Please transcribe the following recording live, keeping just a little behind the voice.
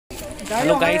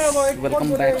Hello guys,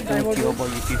 welcome back to B.Voc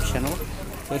YouTube channel.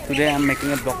 So today I'm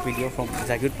making a vlog video from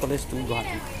Jagiroad College to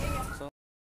Guwahati.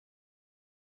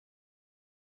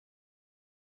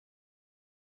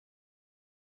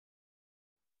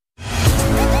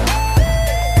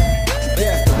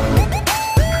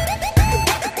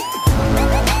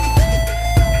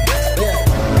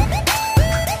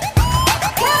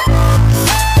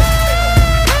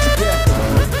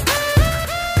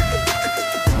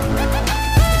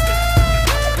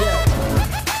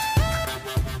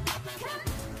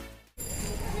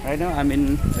 Right now I'm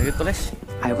in Zinger College.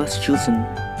 I was chosen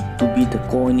to be the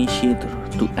co-initiator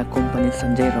to accompany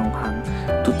Sanjay Ronghang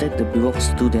to take the B.Voc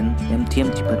student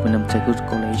MTM department of Jagiroad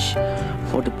College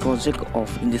for the project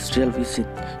of industrial visit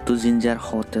to Zinger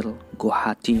Hotel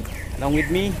Guwahati. Along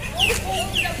with me,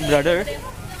 brother.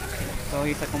 So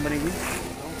he's accompanying me.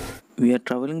 We are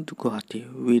traveling to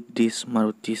Guwahati with this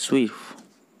Maruti Swift.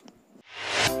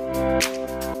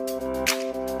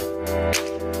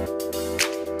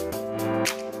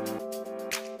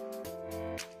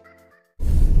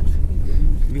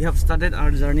 We have started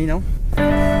our journey now.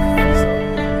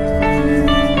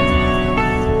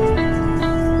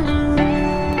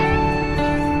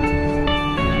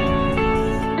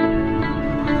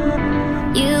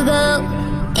 You go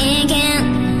and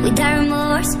again without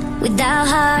remorse, without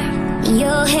heart. In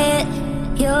your head,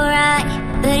 you're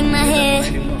right, but in my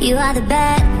head, you are the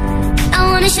bad. I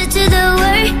wanna show to the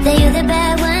world that you're the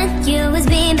bad one. You was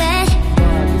being bad.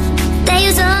 That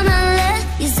use all my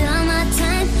love, use all my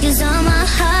time, use all my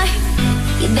heart.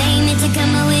 You beg me to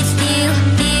come out with you.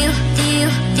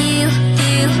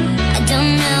 I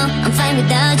don't know, I'm fine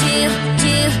without you.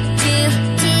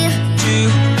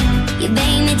 You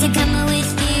beg me to come out with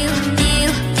you.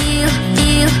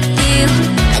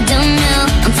 I don't know,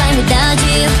 I'm fine without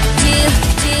you.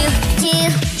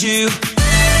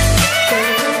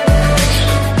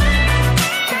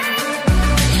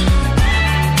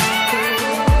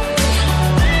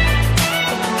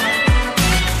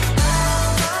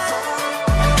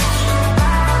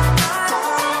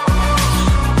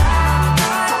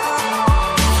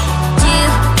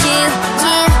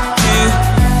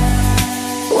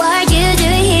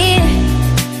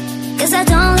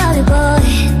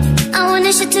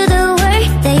 To the world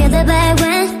that you're the bad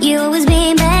one, you always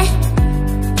being bad.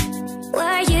 What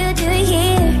are you doing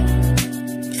here?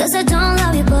 Cause I don't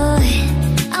love you, boy.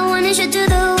 I wanna show to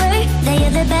the world that you're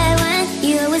the bad one,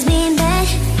 you always being bad.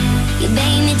 You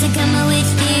beg me to come out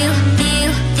with you.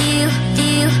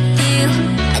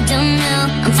 I don't know,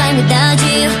 I'm fine without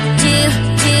you.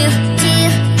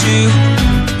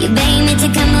 You beg me to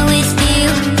come out with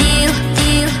you.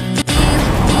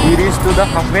 We reached to the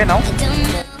halfway now.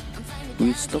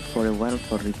 We stopped for a while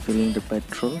for refilling the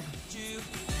petrol.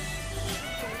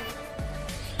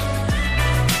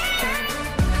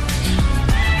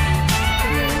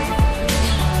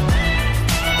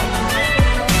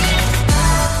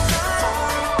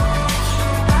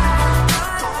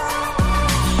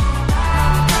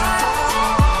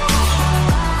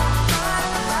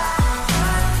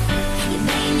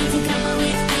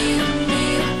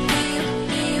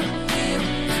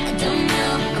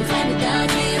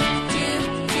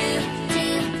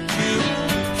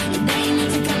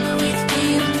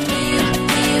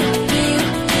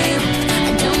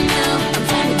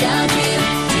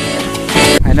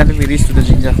 Finally we reached to the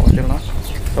Zinger Hotel now.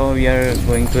 So we are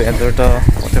going to enter the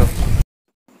hotel.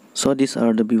 So these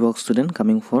are the B.Voc students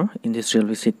coming for industrial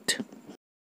visit.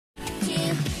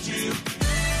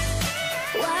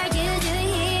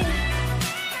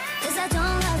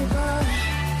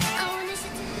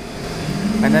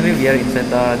 Finally we are inside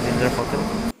the Zinger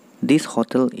Hotel. This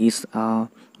hotel is a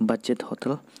budget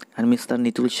hotel, and Mr.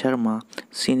 Nitul Sharma,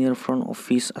 Senior Front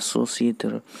Office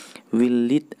Associate, will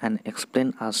lead and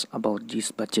explain us about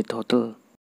this budget hotel.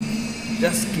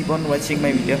 Just keep on watching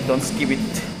my video, don't skip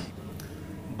it.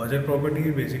 Budget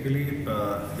property basically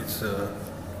it's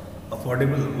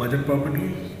affordable budget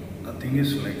property. The thing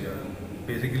is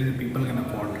basically the people can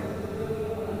afford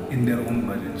in their own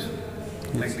budgets.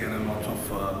 Like there are lots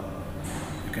of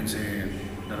you can say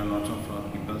there are lots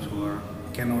of people who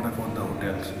cannot afford the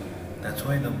hotels. That's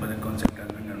why the budget concept has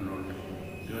been enrolled,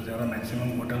 because there are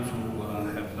maximum hotels who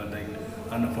have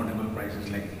unaffordable prices,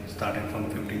 like starting from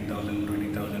 15,000,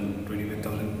 20,000,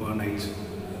 25,000 per night.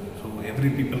 So every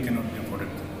people cannot afford it.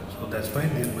 So that's why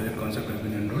this budget concept has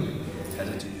been enrolled as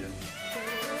a change.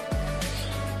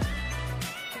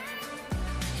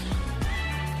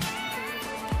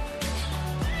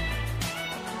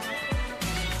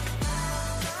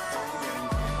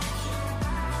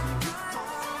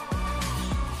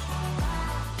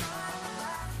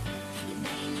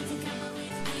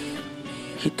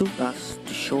 He took us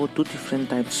to show two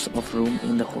different types of room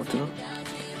in the hotel,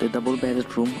 the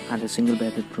double-bedded room and the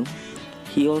single-bedded room.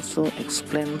 He also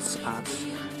explains us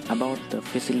about the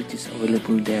facilities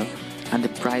available there and the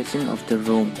pricing of the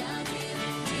room.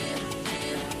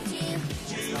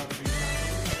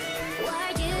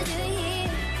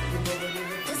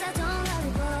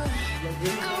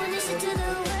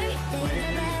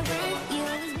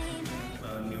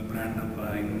 New brand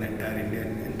of in the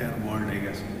entire world, I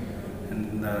guess.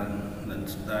 And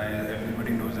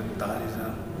everybody knows that Taj is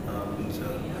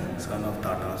a son of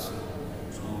Tatas.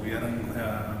 So we are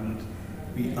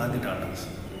the Tatas.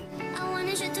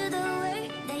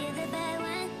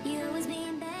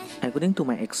 According to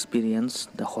my experience,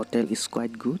 the hotel is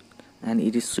quite good and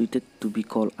it is suited to be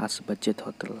called as a budget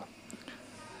hotel.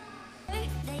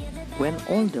 When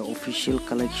all the official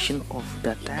collection of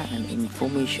data and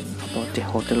information about the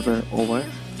hotel were over,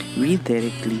 we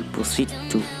directly proceed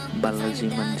to Balaji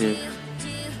Mandir.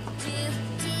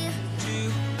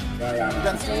 You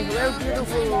can see very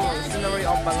beautiful scenery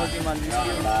of Balaji Mandir.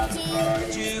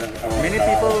 Many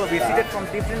people visited from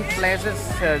different places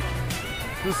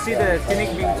to see the scenic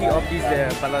beauty of this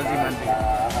Balaji Mandir.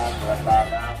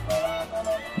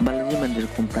 Balaji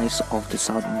Mandir comprises of the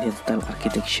South Indian style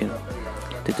architecture.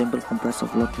 The temple comprises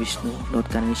of Lord Vishnu, Lord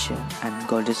Ganesha and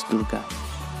Goddess Durga.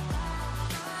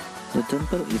 The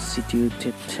temple is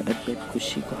situated at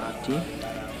B.Voc, Guwahati,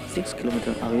 6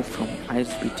 km away from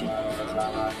ISBT.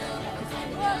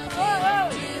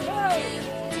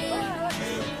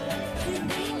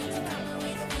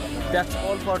 That's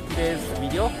all for today's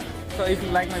video. So if you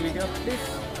like my video, please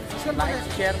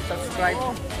like, share, subscribe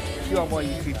to our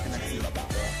YouTube channel.